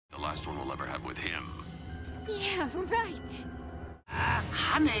last one we'll ever have with him. Yeah, right.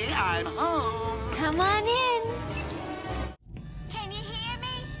 Honey, I'm home. Come on in. Can you hear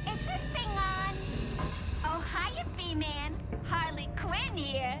me? Is this thing on? Oh, hiya, B-Man. Harley Quinn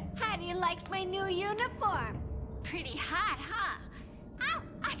here. How do you like my new uniform? Pretty hot, huh? Oh,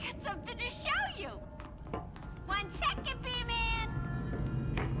 I got something to show you. 1 second, B-Man.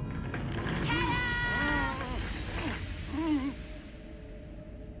 Ta-da!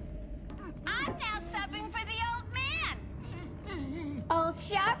 I'm now subbing for the old man. Old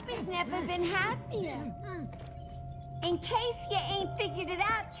Sharp has never been happier. In case you ain't figured it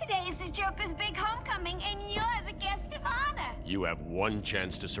out, today is the Joker's big homecoming, and you're the guest of honor. You have one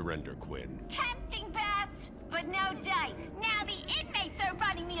chance to surrender, Quinn. Tempting, Bats, but no dice. Now the inmates are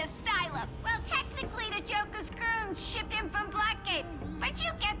running the asylum. Well, technically the Joker's goons shipped in from Blackgate, but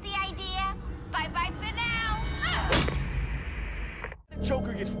you get the idea. Bye-bye for now.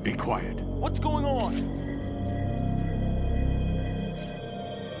 Joker gets... Be quiet. What's going on?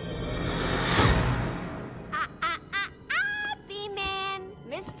 B-Man.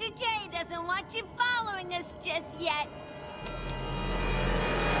 Mr. J doesn't want you following us just yet.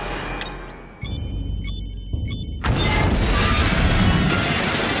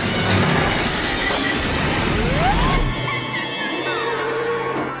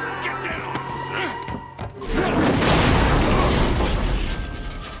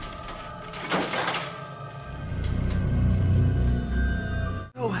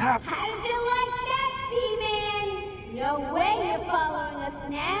 How did you like that, B-Man? No way you're following us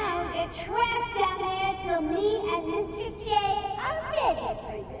now. You're trapped down there till me and Mr. J are ready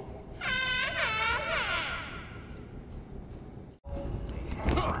for you.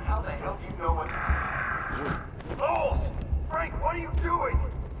 How the hell do you know what... Knowles! Frank, what are you doing?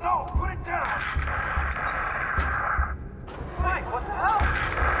 No, put it down! Frank, what the hell?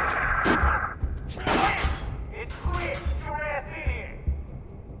 It's clear! Get your ass in here!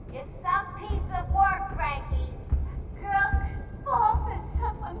 You're some piece of work, Frankie. Girl could fall for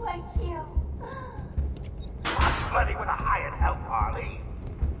someone like you. I'm plenty with a hired help, Harley.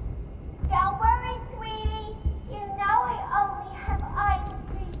 Don't worry, sweetie. You know we only have eyes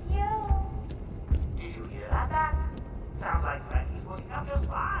for you. Did you hear that, Bats? Sounds like Frankie's working out just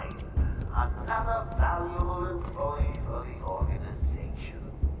fine. Another valuable employee for the organization.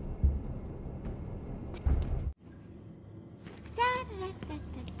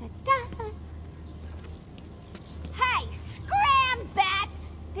 Hey, scram, Bats!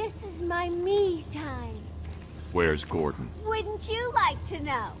 This is my me time. Where's Gordon? Wouldn't you like to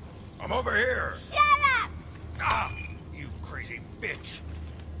know? I'm over here. Shut up! Ah, you crazy bitch.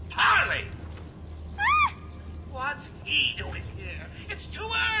 Harley! Ah! What's he doing here? It's too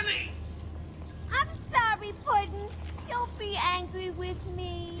early. I'm sorry, Puddin'. Don't be angry with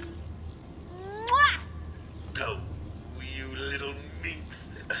me. Mwah! Oh, you little minx.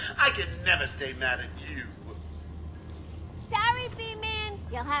 I can never stay mad at you. Sorry, B-Man.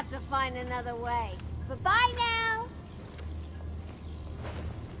 You'll have to find another way. Bye-bye now.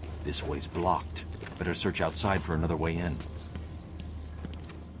 This way's blocked. Better search outside for another way in.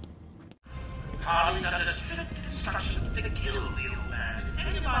 Harley's under strict instructions to kill the old man. If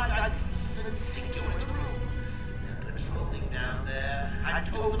any of my guys think you're in the room, they're patrolling down there. I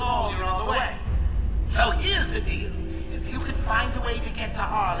told them all you're on the way. So here's the deal. If you can find a way to get to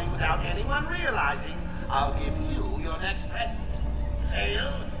Harley without anyone realizing, I'll give you your next present.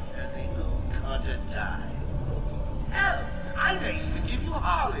 Fail, and the old Carter dies. Hell, I may even give you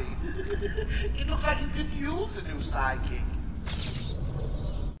Harley. It looks like you could use a new sidekick.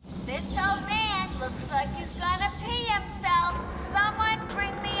 This old man looks like he's gonna pee himself. Someone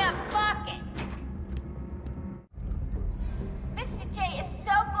bring me a bucket. Mr. J is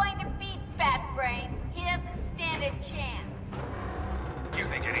so going to beat Fat Brain, he doesn't stand a chance. You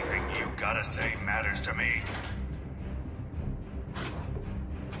think anything you gotta say matters to me?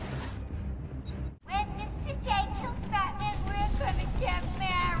 When Mr. J kills Batman, we're gonna get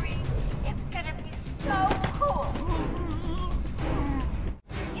married. It's gonna be so cool.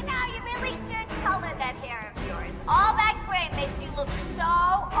 You know, you really should color that hair of yours. All that gray makes you look so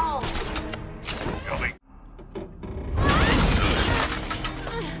old.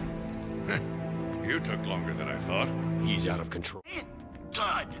 You took longer than I thought. He's out of control.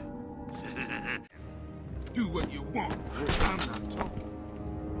 Dud! Do what you want. I'm not talking.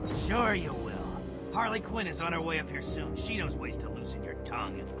 Sure you will. Harley Quinn is on her way up here soon. She knows ways to loosen your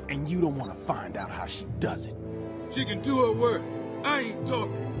tongue. And you don't want to find out how she does it. She can do her worst. I ain't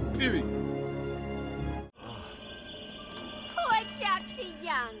talking. Period. Poor Dr.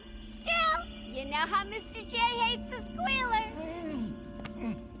 Young. Still, you know how Mr. J hates a squealer.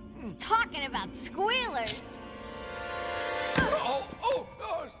 Talking about squealers.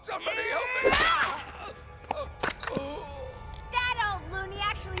 Somebody help me! That old loony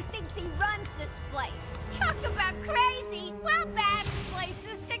actually thinks he runs this place. Talk about crazy. Well, bad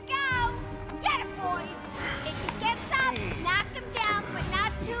places to go. Get it, boys. If he gets up, knock him down, but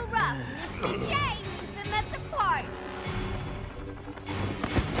not too rough. Mr. J needs him at the party.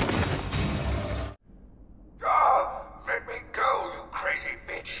 Let me go, you crazy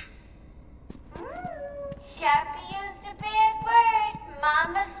bitch. Sharpie used a bad word.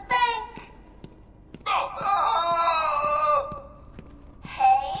 Mama spank.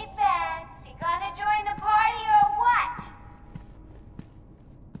 Hey, Bats, you gonna join the party or what?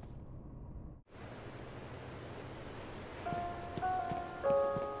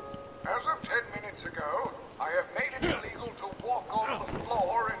 As of 10 minutes ago, I have made it illegal to walk on the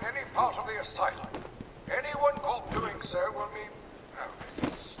floor in any part of the asylum. Anyone caught doing so will be... Oh,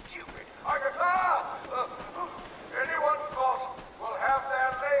 this is stupid. Anyone caught will have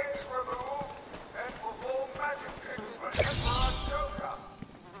their legs removed and perform magic tricks for Emperor Joker.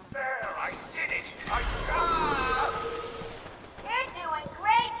 There, I did it! You're doing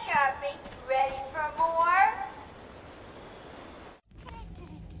great, Sharpie. Ready for more?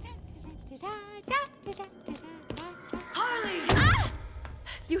 Harley! Ah!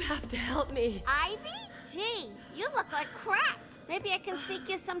 You have to help me. Ivy? Gee, you look like crap. Maybe I can sneak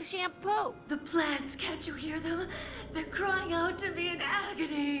you some shampoo. The plants, can't you hear them? They're crying out to me in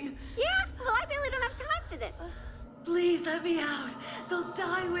agony. Yeah? Well, I really don't have time for this. Please let me out. They'll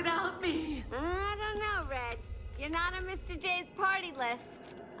die without me. I don't know, Red. You're not on Mr. J's party list.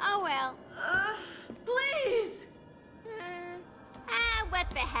 Oh, well. Please! What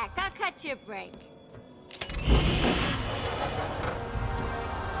the heck? I'll cut you a break.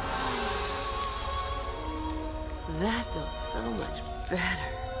 That feels so much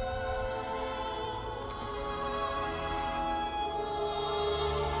better.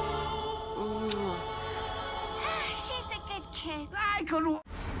 She's a good kid. I could...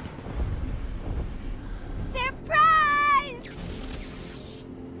 Surprise!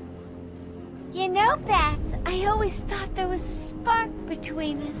 You know, Bats, I always thought there was a spark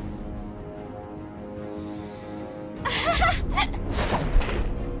between us.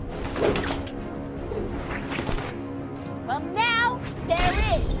 Well, now there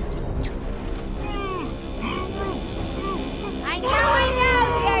is. I know,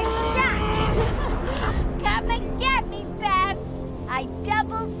 you're shocked. Come and get me, Bats. I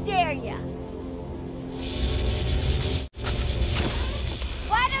double dare ya.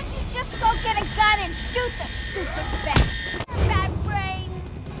 Why don't you just go get a gun and shoot the stupid bat? Bad brain.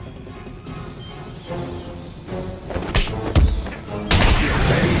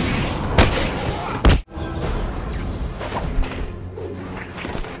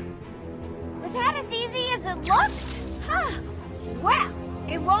 Was that as easy as it looked? Huh. Well,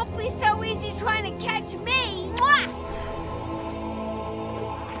 it won't be so easy trying to catch me. Mwah!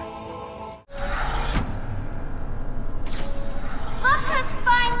 Look who's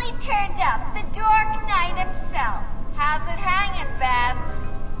finally turned up, the Dark Knight himself. How's it hanging, Babs?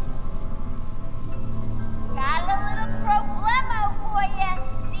 Got a little problemo for you.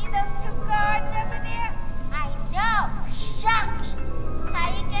 See those two guards over there? I know, shocking. How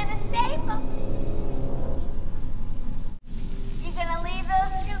you gonna save them? You gonna leave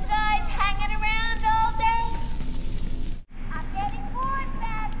those two guys hanging around all day? I'm getting bored,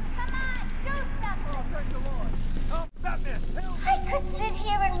 Babs. Come on, do something. Oh, Batman, help! I could sit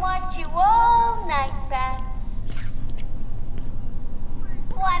here and watch you all night, Babs.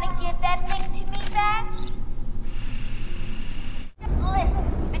 Wanna give that thing to me, Babs? Listen,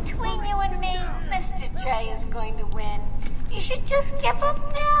 between you and me, Mr. J is going to win. You should just give up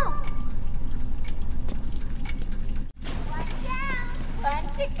now. One down, one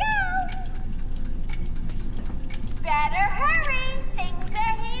to go. Better hurry, things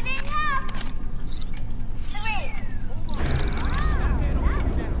are heating up. 3.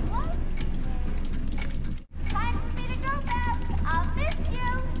 Time for me to go, Babs. I'll miss you.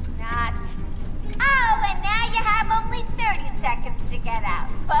 Not. Oh, and now you have only 30 seconds to get out.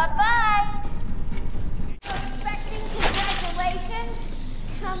 Bye-bye. Expecting congratulations?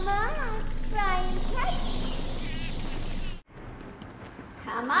 Come on, try and catch me.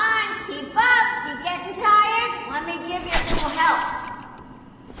 Come on, keep up. You getting tired? Let me give you a little help.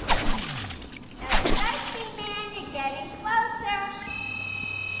 That's right, man. You're getting closer.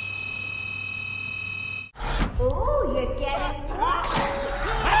 Ooh, you're getting closer.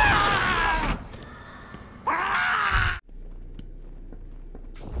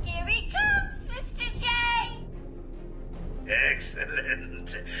 Here he comes, Mr. J. Excellent.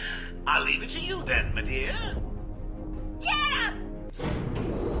 I'll leave it to you then, my dear. Get him!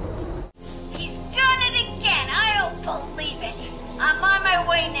 He's done it again. I don't believe it. I'm on my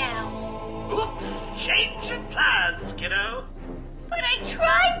way now. Oops, change of plans, kiddo. But I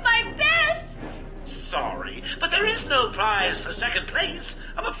tried my best. Sorry, but there is no prize for second place.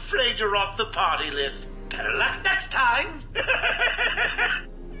 I'm afraid you're off the party list. Better luck next time.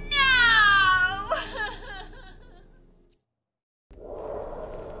 No!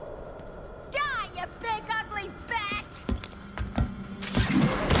 Die, you big ugly bat!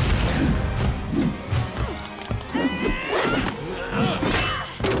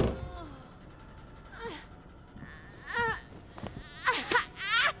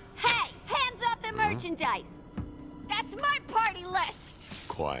 Hey, hands off the merchandise. That's my party list.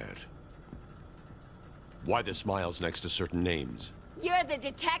 Quiet. Why the smiles next to certain names? You're the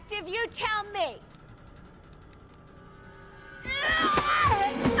detective, you tell me.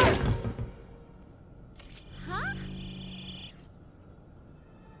 Huh?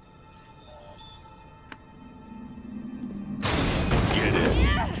 Get it?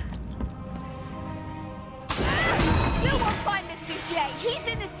 You won't find Mr. J. He's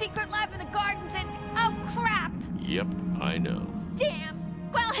in the secret lab in the gardens and... oh, crap! Yep, I know. Damn.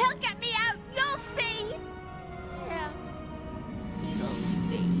 Well, he'll get me out. You'll see. Yeah. You'll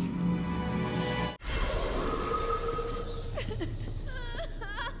see.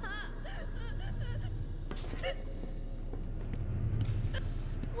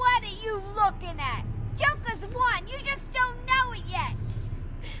 What are you looking at? Joker's won. You just don't know it yet.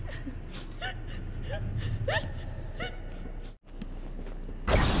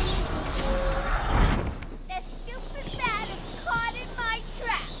 The stupid bat is caught in my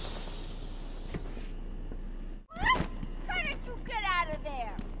trap. What? How did you get out of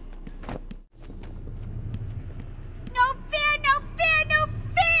there? No fear, no fear, no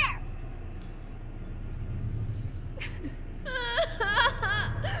fear!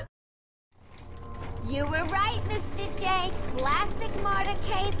 You were right, Mr. J. Classic martyr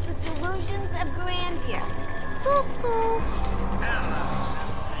case with delusions of grandeur. Cuckoo.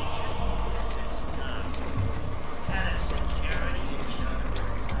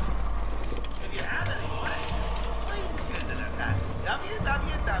 If you have any questions, please visit us at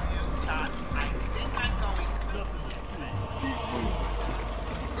www.ithinkimgoing.com.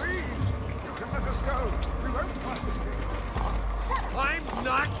 Please, you can let us go. We won't find this here. I'm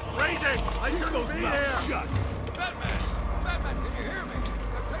not crazy! I shouldn't be here! Shut! Batman! Batman, can you hear me?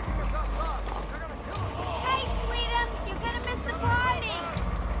 They're taking us outside. They're gonna kill us all. Hey, sweetums, you're gonna miss the party.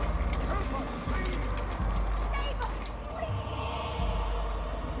 Help us, please. Save us,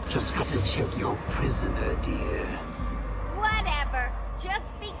 please. Just got to check your prisoner, dear. Whatever. Just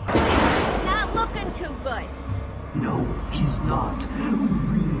be quick. He's not looking too good. No, he's not. We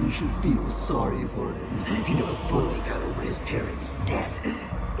really should feel sorry for him. He never fully got over his parents' death.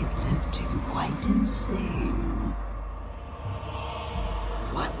 It left him quite insane.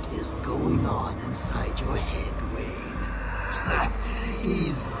 What is going on inside your head, Wayne?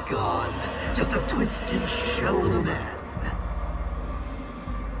 He's gone. Just a twisted shell of a man.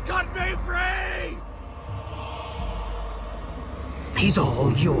 Cut me free! He's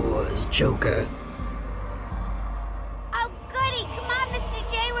all yours, Joker. Oh, goody. Come on, Mr.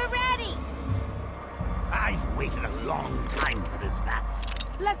 J. We're ready. I've waited a long time for this, Bats.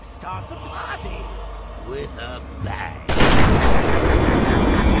 Let's start the party with a bang.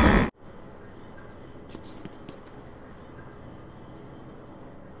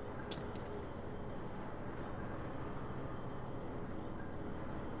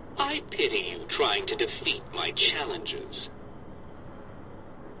 I pity you trying to defeat my challengers.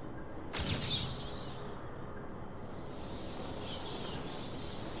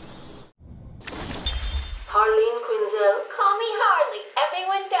 Harleen Quinzel? Call me Harley.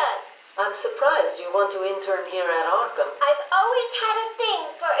 Everyone does. I'm surprised you want to intern here at Arkham. I've always had a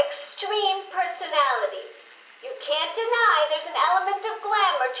thing for extreme personalities. You can't deny there's an element of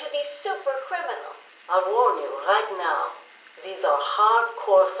glamour to these super criminals. I'll warn you right now. These are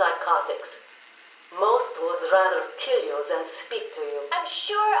hardcore psychotics. Most would rather kill you than speak to you. I'm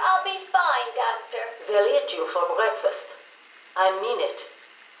sure I'll be fine, Doctor. They'll eat you for breakfast. I mean it.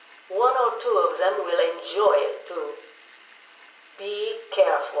 One or two of them will enjoy it too. Be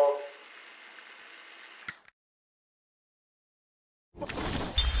careful.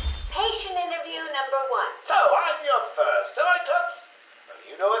 Patient interview number 1. So, I'm your first, am I, Toots?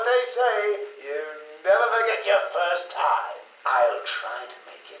 You know what they say, you never forget your first time. I'll try to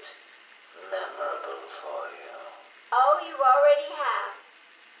make it memorable for you. Oh, you already have.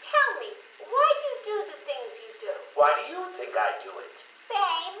 Tell me, why do you do the things you do? Why do you think I do it?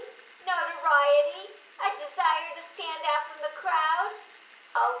 Fame? the crowd.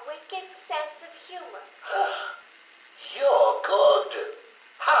 A wicked sense of humor. You're good.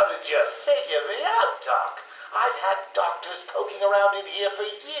 How did you figure me out, Doc? I've had doctors poking around in here for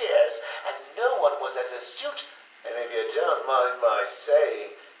years, and no one was as astute, and if you don't mind my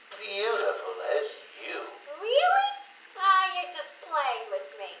saying, beautiful as you. Really? You're just playing with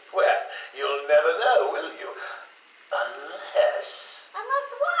me. Well, you'll never know, will you? Unless... Unless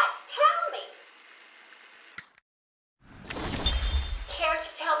what? Tell me. Care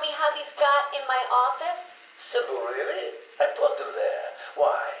to tell me how these got in my office? Simple, really. I put them there.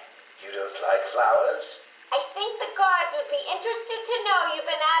 Why? You don't like flowers? I think the guards would be interested to know you've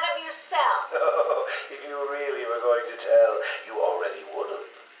been out of your cell. Oh, if you really were going to tell, you already would have.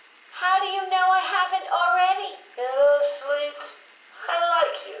 How do you know I haven't already? Oh, sweet. I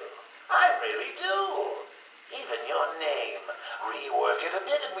like you. I really do. Even your name. Rework it a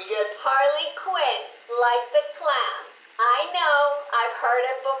bit and we get... Harley Quinn, like the clown. I know, I've heard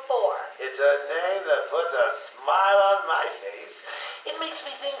it before. It's a name that puts a smile on my face. It makes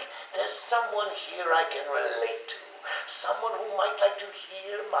me think there's someone here I can relate to. Someone who might like to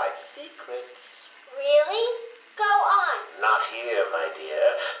hear my secrets. Really? Go on. Not here, my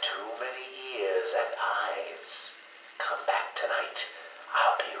dear. Too many ears and eyes. Come back tonight.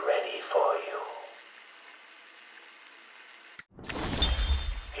 I'll be ready for you.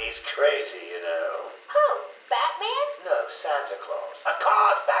 He's crazy, you know. Who? Batman? No, Santa Claus. Of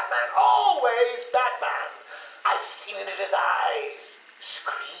course, Batman. Always Batman. I've seen it in his eyes.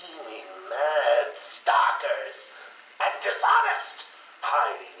 Screaming mad stalkers. And dishonest.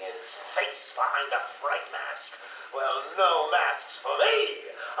 Hiding his face behind a fright mask. Well, no masks for me.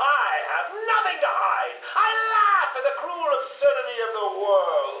 I have nothing to hide. I laugh at the cruel absurdity of the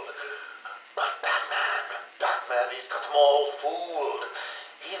world. But Batman, he's got them all fooled.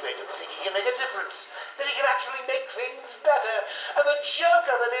 He's made them think he can make a difference, that he can actually make things better. And the joke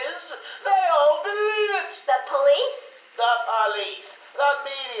of it is, they all believe it. The police? The police, the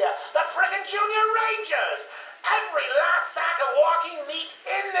media, the frickin' junior rangers. Every last sack of walking meat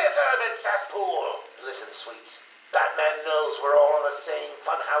in this urban cesspool. Listen, sweets. Batman knows we're all on the same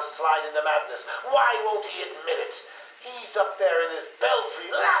funhouse slide into madness. Why won't he admit it? He's up there in his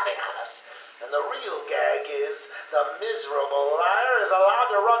belfry laughing at us. And the real gag is the miserable liar is allowed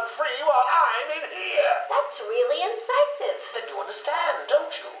to run free while I'm in here. That's really incisive. Then you understand,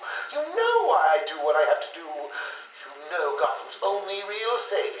 don't you? You know why I do what I have to do. You know Gotham's only real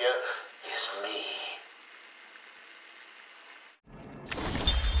savior is me.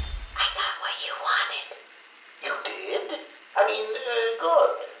 I got what you wanted. You did? I mean,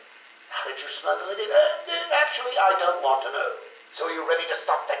 good. How did you smuggle it in? Actually, I don't want to know. So are you ready to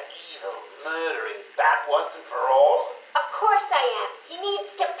stop that evil, murdering bat once and for all? Of course I am. He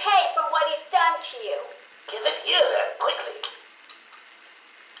needs to pay for what he's done to you. Give it here then, quickly.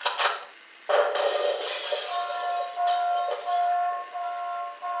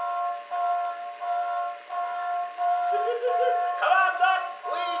 Come on, Doc.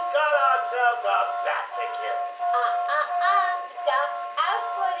 We've got ourselves a bat to kill. Doc's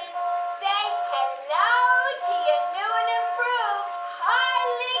outputting. Say hello to your new and improved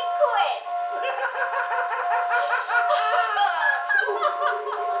Harley Quinn.